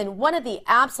has been one of the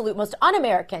absolute most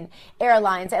un-American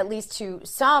airlines, at least to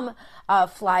some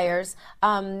flyers,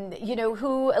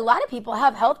 who a lot of people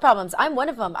have health problems. I'm one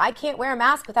of them. I can't wear a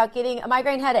mask without getting a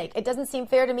migraine headache. It doesn't seem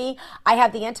fair to me. I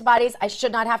have the antibodies. I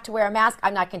should not have to wear a mask.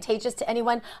 I'm not contagious to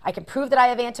anyone. I can prove that I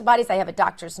have antibodies. I have a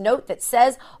doctor's note that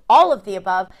says all of the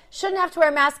above. Shouldn't have to wear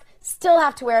a mask. Still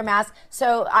have to wear a mask.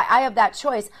 So I have that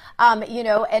choice, and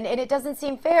it doesn't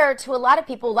seem fair to a lot of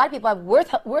people. A lot of people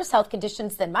have worse health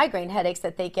conditions than migraine headaches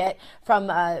that they get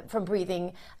from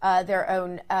breathing their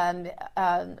own,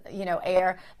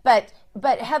 air.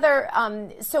 But Heather,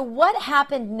 so what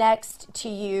happened next to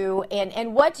you,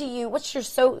 and what's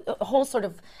your whole sort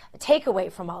of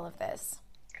takeaway from all of this?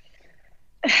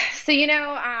 So,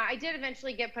 I did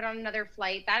eventually get put on another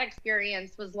flight. That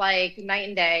experience was like night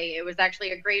and day. It was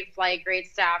actually a great flight, great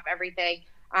staff, everything.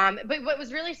 But what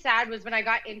was really sad was when I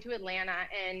got into Atlanta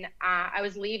and I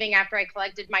was leaving after I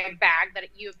collected my bag that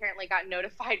you apparently got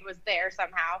notified was there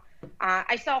somehow.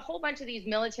 I saw a whole bunch of these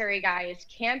military guys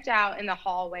camped out in the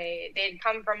hallway. They had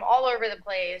come from all over the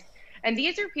place. And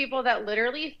these are people that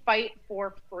literally fight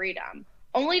for freedom,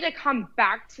 only to come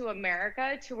back to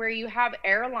America to where you have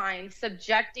airlines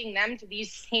subjecting them to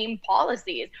these same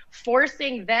policies,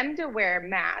 forcing them to wear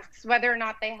masks, whether or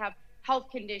not they have health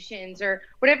conditions or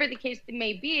whatever the case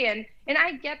may be. And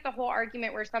I get the whole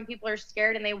argument where some people are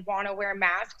scared and they want to wear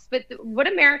masks, but what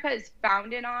America is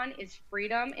founded on is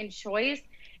freedom and choice.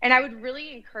 And I would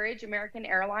really encourage American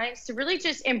Airlines to really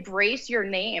just embrace your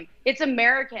name. It's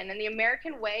American, and the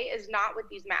American way is not with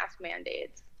these mask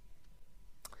mandates.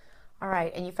 All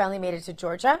right, and you finally made it to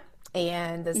Georgia,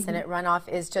 and the Senate runoff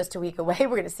is just a week away. We're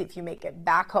going to see if you make it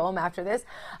back home after this.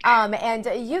 And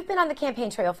you've been on the campaign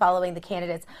trail following the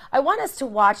candidates. I want us to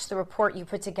watch the report you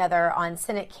put together on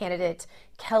Senate candidate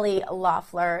Kelly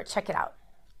Loeffler. Check it out.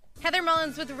 Heather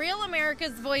Mullins with Real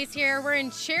America's Voice here. We're in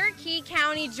Cherokee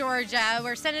County, Georgia,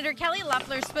 where Senator Kelly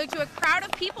Loeffler spoke to a crowd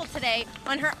of people today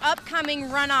on her upcoming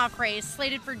runoff race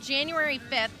slated for January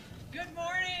 5th. Good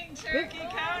morning, Cherokee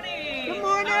County. Good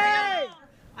morning.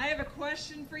 I have a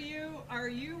question for you. Are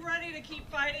you ready to keep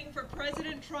fighting for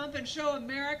President Trump and show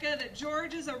America that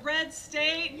Georgia's a red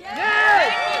state?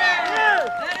 Yes. Yes.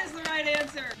 That is the right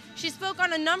answer. She spoke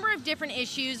on a number of different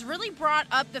issues, really brought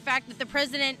up the fact that the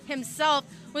president himself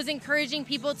was encouraging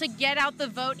people to get out the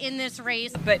vote in this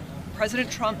race. But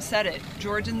President Trump said it.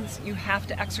 Georgians, you have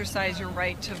to exercise your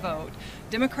right to vote.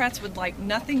 Democrats would like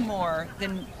nothing more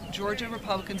than Georgia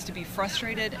Republicans to be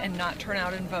frustrated and not turn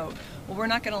out and vote. Well, we're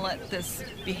not going to let this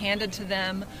be handed to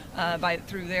them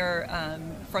through their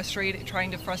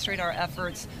trying to frustrate our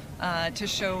efforts to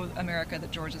show America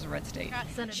that Georgia's a red state.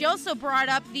 She also brought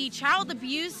up the child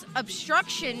abuse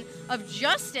obstruction of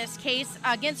justice case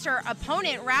against her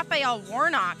opponent, Raphael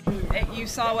Warnock. You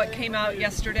saw what came out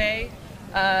yesterday.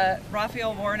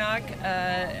 Raphael Warnock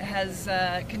has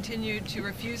continued to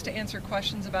refuse to answer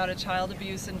questions about a child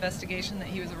abuse investigation that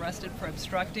he was arrested for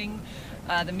obstructing.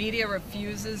 The media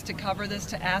refuses to cover this,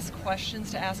 to ask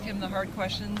questions, to ask him the hard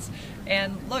questions.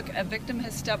 And look, a victim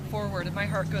has stepped forward, and my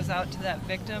heart goes out to that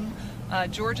victim.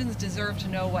 Georgians deserve to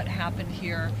know what happened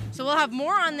here. So we'll have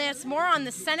more on this, more on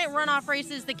the Senate runoff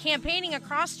races, the campaigning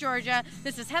across Georgia.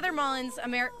 This is Heather Mullins,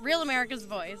 Real America's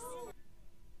Voice.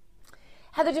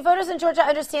 Heather, do voters in Georgia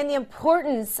understand the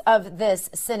importance of this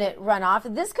Senate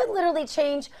runoff? This could literally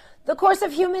change the course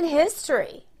of human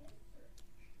history.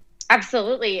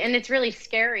 Absolutely. And it's really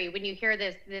scary when you hear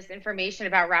this information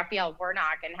about Raphael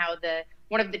Warnock and how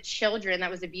one of the children that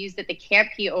was abused at the camp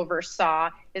he oversaw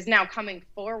is now coming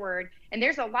forward. And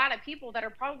there's a lot of people that are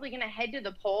probably going to head to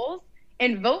the polls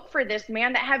and vote for this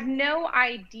man that have no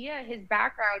idea his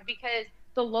background, because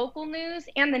the local news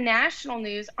and the national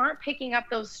news aren't picking up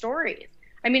those stories.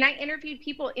 I mean, I interviewed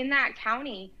people in that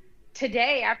county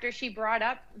today after she brought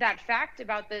up that fact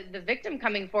about the victim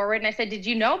coming forward. And I said, did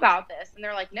you know about this? And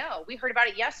they're like, no, we heard about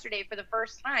it yesterday for the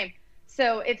first time.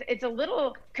 So it's a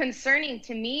little concerning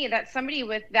to me that somebody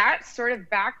with that sort of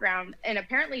background and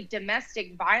apparently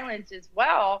domestic violence as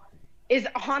well is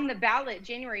on the ballot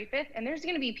January 5th. And there's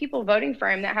going to be people voting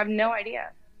for him that have no idea.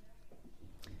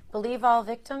 Believe all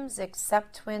victims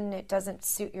except when it doesn't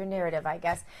suit your narrative, I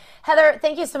guess. Heather,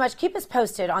 thank you so much. Keep us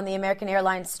posted on the American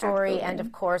Airlines story. Absolutely. And,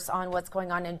 of course, on what's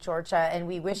going on in Georgia. And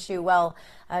we wish you well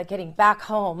getting back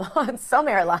home on some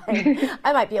airline.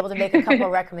 I might be able to make a couple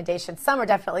of recommendations. Some are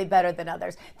definitely better than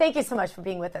others. Thank you so much for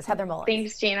being with us. Heather Mullins.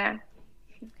 Thanks, Gina.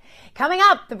 Coming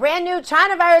up, the brand new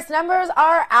China virus numbers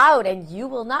are out, and you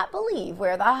will not believe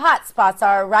where the hot spots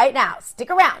are right now. Stick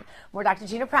around. More Dr.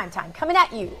 Gina Primetime coming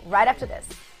at you right after this.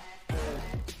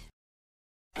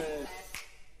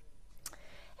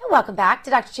 And welcome back to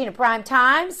Dr. Gina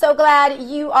Primetime. So glad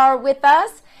you are with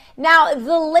us. Now,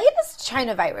 the latest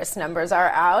China virus numbers are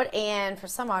out, and for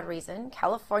some odd reason,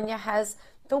 California has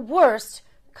the worst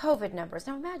COVID numbers.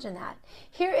 Now imagine that.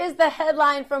 Here is the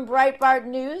headline from Breitbart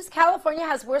News. California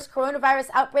has worst coronavirus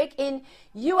outbreak in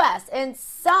U.S. and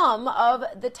some of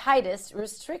the tightest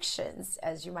restrictions,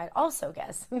 as you might also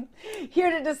guess.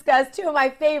 Here to discuss two of my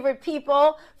favorite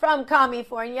people from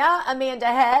California, Amanda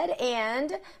Head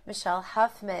and Michelle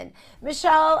Huffman.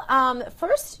 Michelle,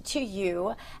 first to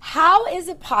you, how is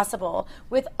it possible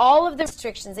with all of the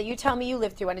restrictions that you tell me you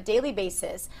live through on a daily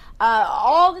basis,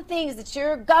 all the things that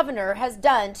your governor has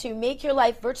done to make your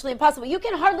life virtually impossible? You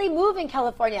can hardly move in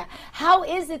California. How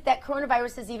is it that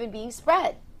coronavirus is even being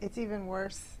spread? It's even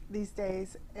worse these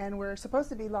days, and we're supposed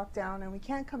to be locked down, and we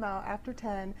can't come out after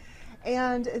 10,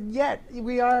 and yet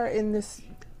we are in this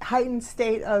heightened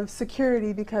state of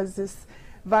security because this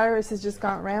virus has just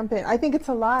gone rampant. I think it's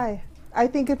a lie. I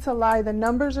think it's a lie. The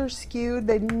numbers are skewed.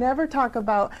 They never talk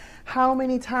about how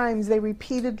many times they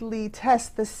repeatedly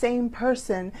test the same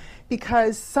person,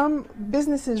 because some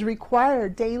businesses require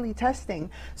daily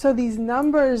testing. So these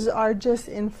numbers are just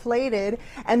inflated,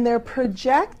 and they're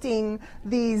projecting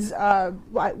these high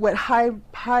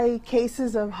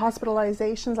cases of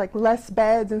hospitalizations, like less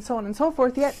beds and so on and so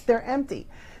forth, yet they're empty.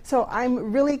 So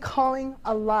I'm really calling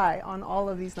a lie on all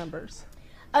of these numbers.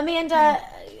 Amanda,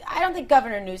 I don't think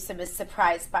Governor Newsom is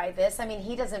surprised by this. I mean,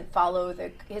 he doesn't follow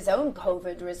his own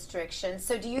COVID restrictions.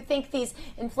 So do you think these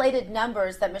inflated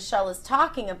numbers that Michelle is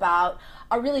talking about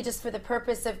are really just for the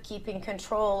purpose of keeping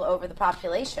control over the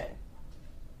population?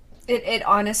 It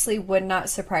honestly would not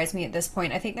surprise me at this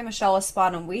point. I think that Michelle is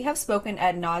spot on. We have spoken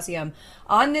ad nauseum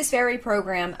on this very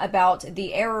program about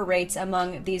the error rates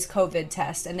among these COVID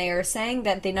tests, and they are saying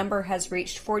that the number has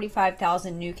reached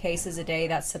 45,000 new cases a day.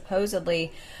 That's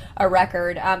supposedly a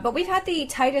record. But we've had the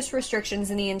tightest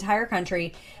restrictions in the entire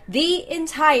country the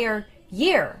entire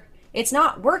year. It's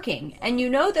not working. And you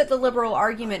know that the liberal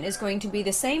argument is going to be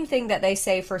the same thing that they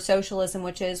say for socialism,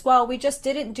 which is, well, we just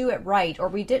didn't do it right, or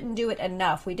we didn't do it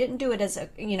enough. We didn't do it as,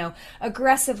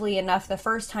 aggressively enough the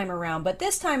first time around. But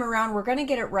this time around, we're going to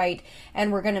get it right,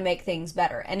 and we're going to make things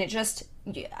better. And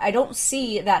I don't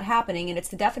see that happening. And it's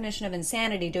the definition of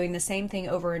insanity, doing the same thing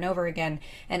over and over again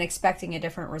and expecting a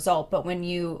different result. But when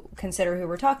you consider who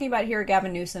we're talking about here,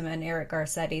 Gavin Newsom and Eric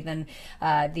Garcetti, then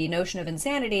the notion of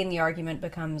insanity in the argument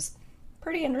becomes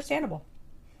pretty understandable.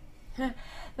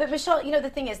 But Michelle, the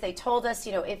thing is, they told us,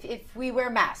 if we wear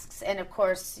masks, and of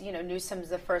course, Newsom's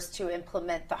the first to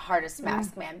implement the hardest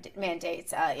mask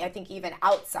mandates. I think even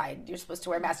outside, you're supposed to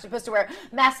wear masks. You're supposed to wear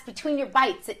masks between your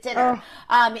bites at dinner.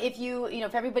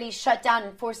 If everybody's shut down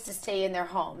and forced to stay in their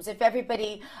homes, if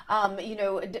everybody,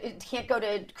 can't go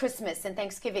to Christmas and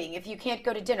Thanksgiving, if you can't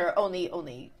go to dinner,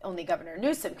 only Governor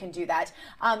Newsom can do that.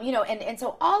 And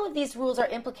so all of these rules are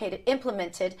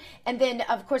implemented. And then,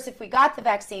 of course, if we got the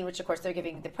vaccine, which of course they're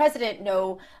giving the president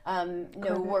no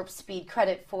warp speed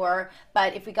credit for,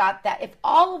 but if we got that, if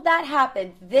all of that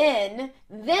happened, then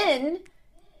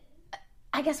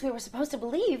I guess we were supposed to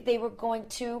believe they were going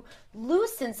to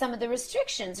loosen some of the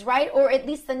restrictions, right? Or at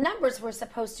least the numbers were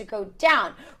supposed to go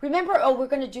down. Remember, we're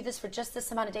going to do this for just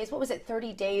this amount of days. What was it,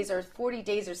 30 days or 40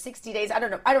 days or 60 days? I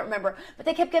don't know. I don't remember. But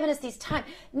they kept giving us these time.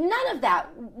 None of that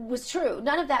was true.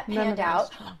 None of that panned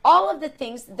out. All of the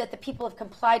things that the people have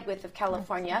complied with of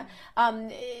California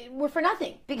were for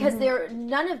nothing, because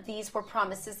none of these were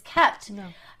promises kept. No.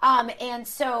 And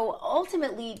so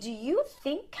ultimately, do you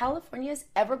think California is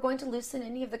ever going to loosen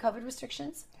any of the COVID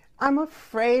restrictions? I'm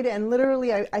afraid, and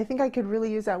literally I think I could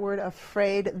really use that word,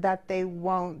 afraid, that they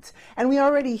won't. And we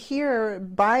already hear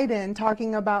Biden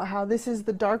talking about how this is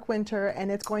the dark winter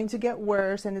and it's going to get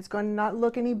worse and it's going to not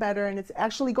look any better, and it's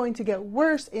actually going to get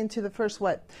worse into the first,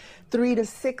 3 to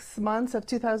 6 months of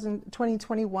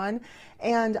 2021.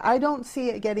 And I don't see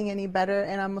it getting any better,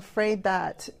 and I'm afraid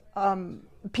that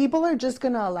people are just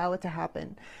going to allow it to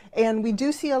happen. And we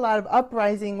do see a lot of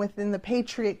uprising within the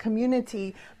patriot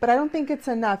community, but I don't think it's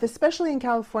enough, especially in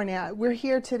California. We're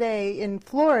here today in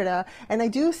Florida, and I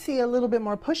do see a little bit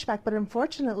more pushback, but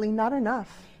unfortunately not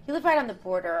enough. You live right on the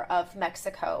border of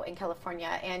Mexico and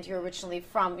California, and your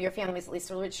family's at least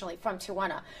originally from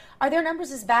Tijuana. Are their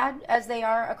numbers as bad as they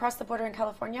are across the border in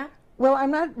California? Well,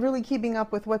 I'm not really keeping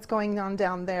up with what's going on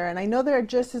down there, and I know they're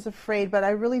just as afraid, but I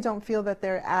really don't feel that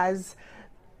they're as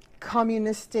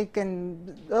communistic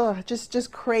and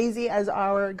just crazy as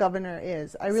our governor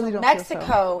is. I really don't feel so.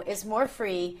 Mexico is more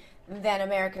free than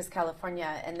America's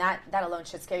California, and that alone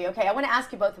should scare you. Okay, I want to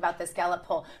ask you both about this Gallup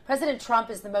poll. President Trump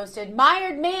is the most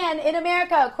admired man in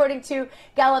America, according to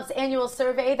Gallup's annual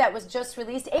survey that was just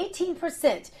released.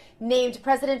 18% named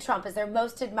President Trump as their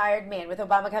most admired man, with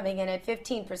Obama coming in at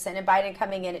 15% and Biden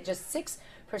coming in at just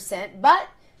 6%. But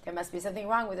there must be something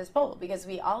wrong with this poll, because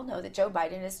we all know that Joe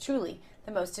Biden is truly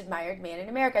the most admired man in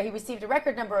America. He received a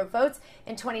record number of votes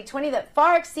in 2020 that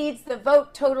far exceeds the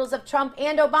vote totals of Trump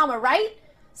and Obama, right?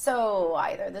 So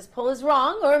either this poll is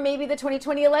wrong, or maybe the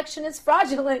 2020 election is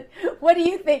fraudulent. What do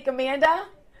you think, Amanda?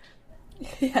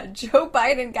 Yeah, Joe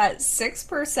Biden got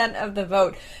 6% of the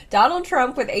vote. Donald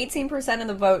Trump, with 18% of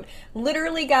the vote,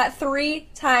 literally got 3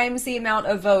 times the amount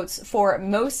of votes for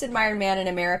most admired man in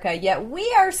America. Yet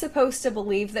we are supposed to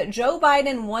believe that Joe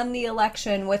Biden won the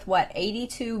election with,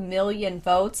 82 million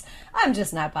votes? I'm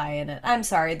just not buying it. I'm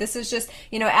sorry. This is just,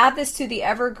 add this to the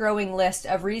ever-growing list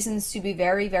of reasons to be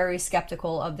very, very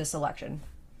skeptical of this election.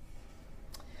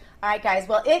 All right, guys.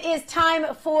 Well, it is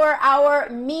time for our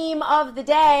meme of the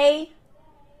day.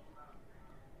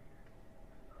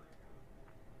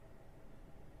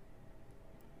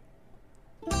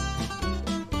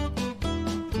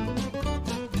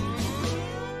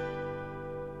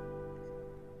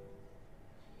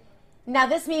 Now,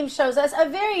 this meme shows us a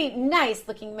very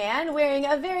nice-looking man wearing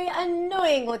a very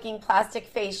annoying-looking plastic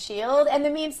face shield, and the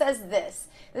meme says this: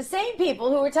 the same people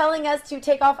who were telling us to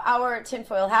take off our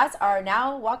tinfoil hats are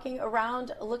now walking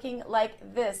around looking like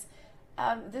this.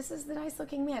 This is the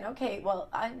nice-looking man. Okay, well,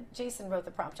 Jason wrote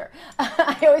the prompter.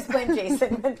 I always blame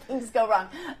Jason when things go wrong.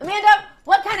 Amanda,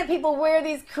 what kind of people wear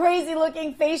these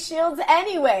crazy-looking face shields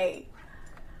anyway?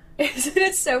 Isn't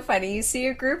it so funny? You see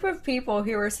a group of people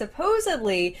who are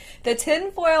supposedly the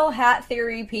tinfoil hat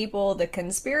theory people, the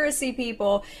conspiracy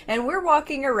people, and we're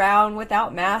walking around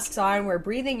without masks on. We're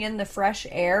breathing in the fresh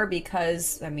air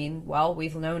because, I mean, well,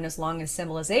 we've known as long as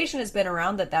civilization has been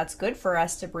around that that's good for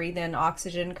us to breathe in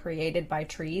oxygen created by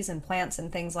trees and plants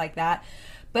and things like that.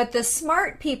 But the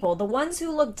smart people, the ones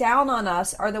who look down on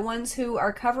us, are the ones who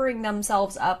are covering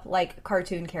themselves up like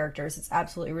cartoon characters. It's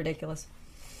absolutely ridiculous.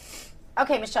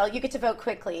 Okay, Michelle, you get to vote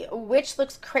quickly. Which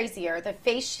looks crazier, the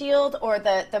face shield or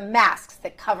the masks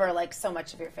that cover like so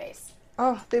much of your face?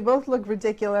 Oh, they both look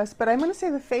ridiculous, but I'm going to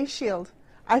say the face shield.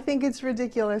 I think it's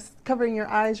ridiculous covering your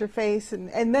eyes, your face,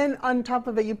 and then on top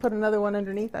of it you put another one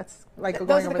underneath. That's like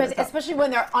those are the crazy, especially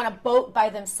when they're on a boat by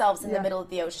themselves in the middle of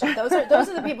the ocean. Those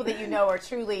are the people that you know are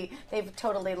truly, they've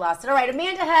totally lost it. All right,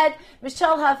 Amanda Head,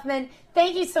 Michelle Huffman,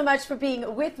 thank you so much for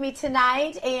being with me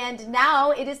tonight. And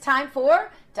now it is time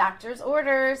for Doctor's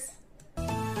Orders.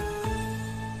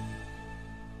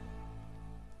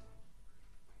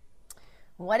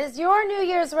 What is your New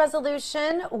Year's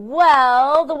resolution?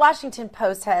 Well, the Washington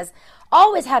Post has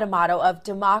always had a motto of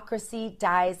democracy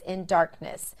dies in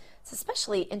darkness. It's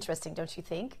especially interesting, don't you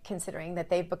think, considering that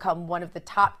they've become one of the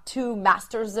top 2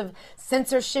 masters of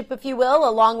censorship, if you will,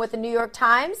 along with the New York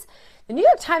Times. The New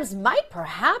York Times might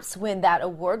perhaps win that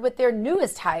award with their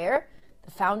newest hire, the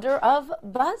founder of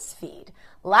BuzzFeed.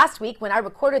 Last week, when I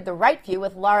recorded The Right View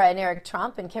with Lara and Eric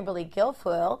Trump and Kimberly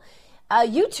Guilfoyle,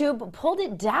 YouTube pulled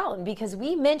it down because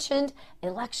we mentioned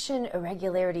election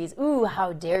irregularities. Ooh,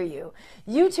 how dare you.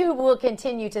 YouTube will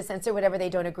continue to censor whatever they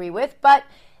don't agree with, but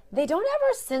they don't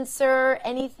ever censor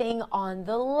anything on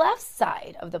the left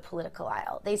side of the political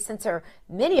aisle. They censor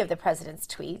many of the president's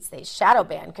tweets. They shadow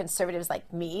ban conservatives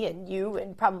like me and you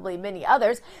and probably many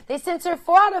others. They censor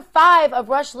 4 out of 5 of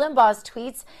Rush Limbaugh's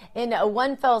tweets in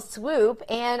one fell swoop.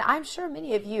 And I'm sure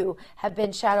many of you have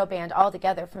been shadow banned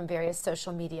altogether from various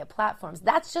social media platforms.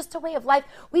 That's just a way of life.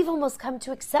 We've almost come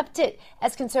to accept it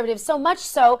as conservatives, so much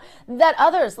so that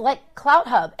others like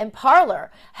CloutHub and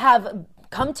Parler have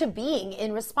come to being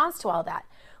in response to all that.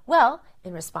 Well,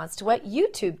 in response to what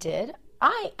YouTube did,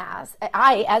 I,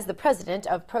 as the president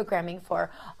of programming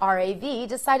for RAV,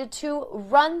 decided to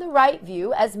run The Right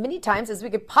View as many times as we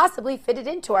could possibly fit it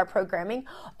into our programming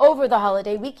over the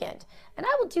holiday weekend. And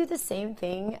I will do the same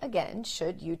thing again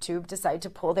should YouTube decide to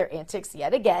pull their antics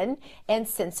yet again and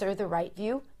censor The Right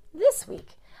View this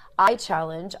week. I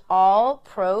challenge all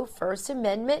pro-First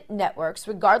Amendment networks,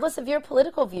 regardless of your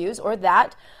political views or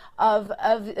that of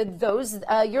those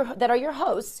that are your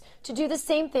hosts, to do the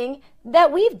same thing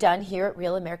that we've done here at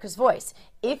Real America's Voice.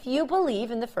 If you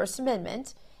believe in the First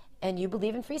Amendment and you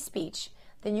believe in free speech,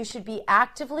 then you should be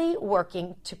actively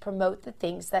working to promote the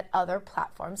things that other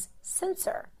platforms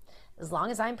censor. As long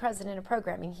as I'm president of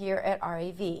programming here at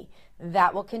RAV,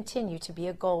 that will continue to be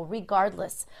a goal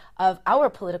regardless of our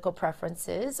political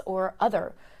preferences or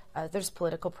others'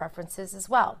 political preferences as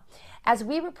well. As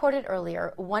we reported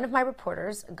earlier, one of my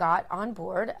reporters got on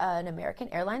board an American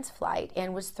Airlines flight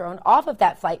and was thrown off of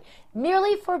that flight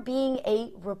merely for being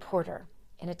a reporter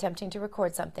and attempting to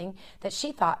record something that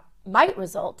she thought might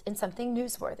result in something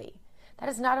newsworthy. That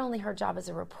is not only her job as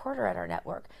a reporter at our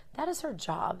network, that is her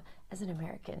job as an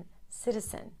American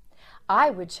citizen.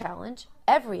 I would challenge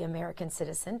every American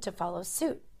citizen to follow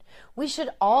suit. We should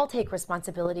all take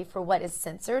responsibility for what is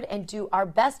censored and do our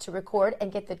best to record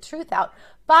and get the truth out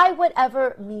by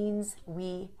whatever means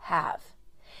we have.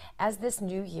 As this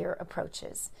new year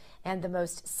approaches and the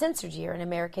most censored year in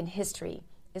American history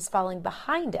is falling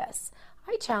behind us,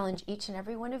 I challenge each and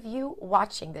every one of you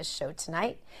watching this show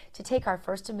tonight to take our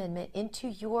First Amendment into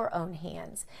your own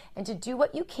hands and to do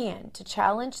what you can to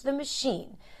challenge the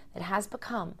machine that has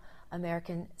become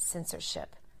American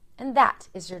censorship. And that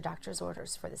is your doctor's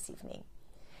orders for this evening.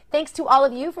 Thanks to all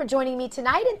of you for joining me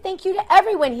tonight, and thank you to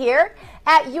everyone here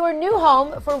at your new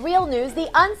home for Real News, the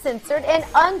uncensored and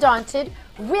undaunted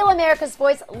Real America's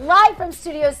Voice, live from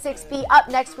Studio 6B, up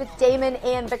next with Damon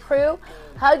and the crew.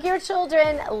 Hug your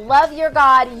children, love your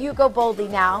God, you go boldly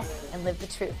now, and live the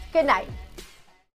truth. Good night.